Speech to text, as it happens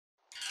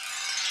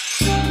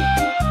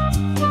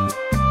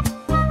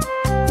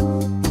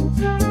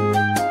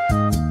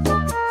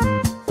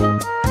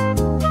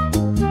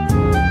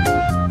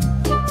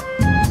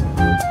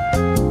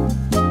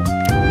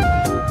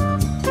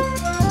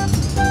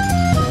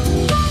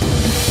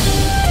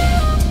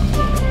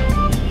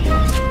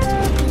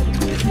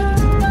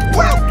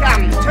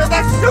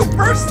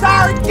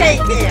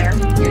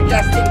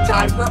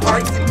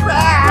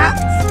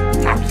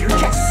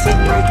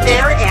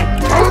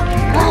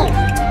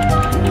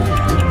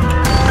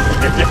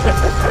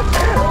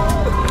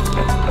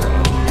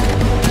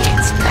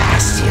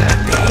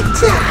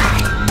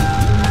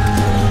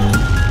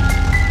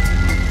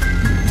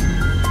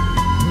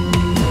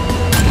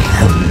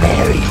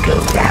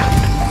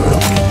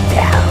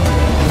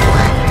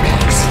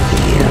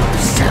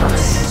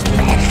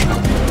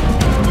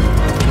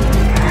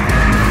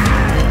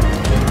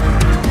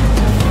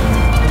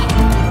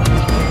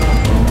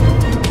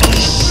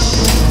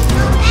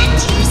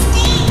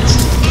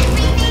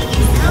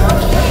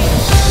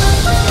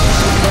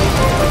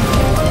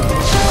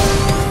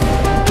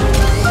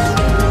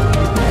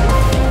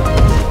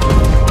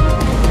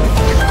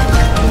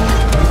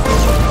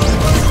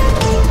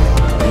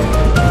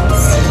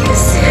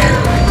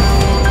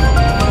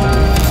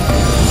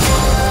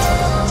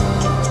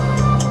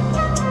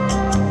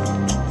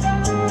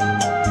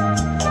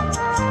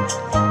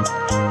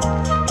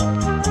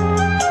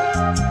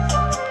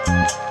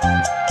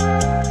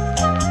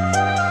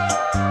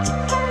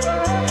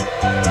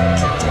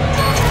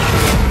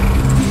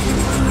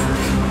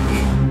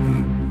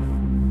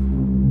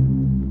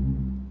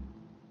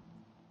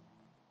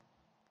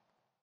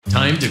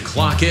to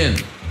clock in.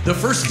 The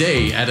first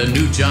day at a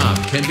new job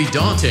can be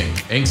daunting,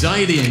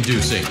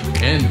 anxiety-inducing,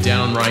 and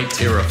downright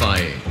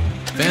terrifying.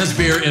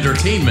 Fazbear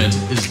Entertainment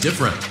is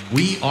different.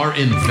 We are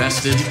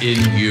invested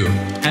in you.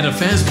 At a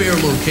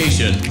Fazbear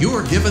location, you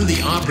are given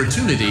the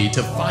opportunity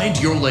to find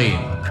your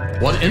lane.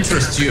 What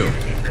interests you?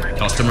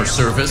 Customer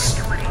service?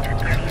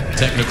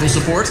 Technical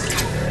support?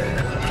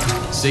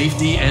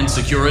 Safety and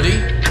security?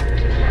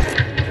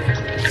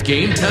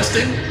 Game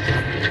testing?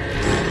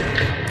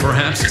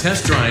 Perhaps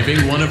test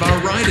driving one of our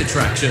ride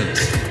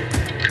attractions.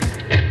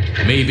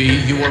 Maybe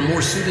you are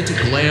more suited to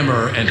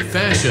glamour and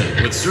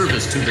fashion with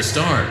service to the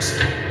stars.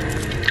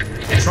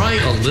 Try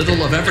a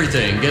little of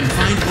everything and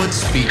find what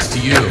speaks to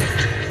you.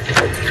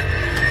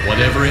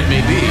 Whatever it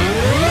may be,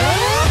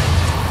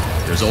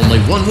 there's only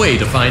one way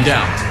to find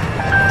out.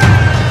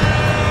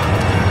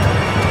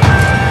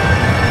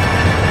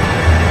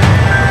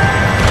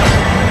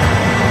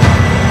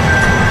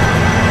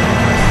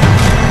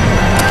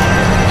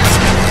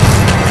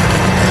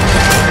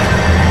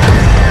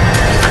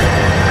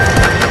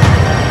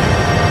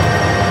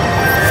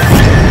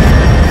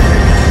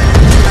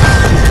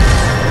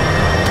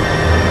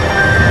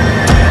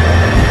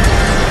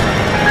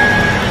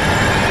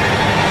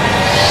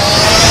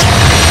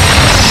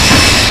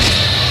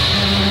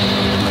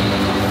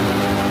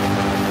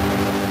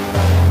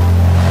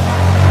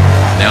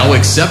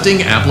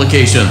 Accepting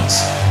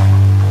applications.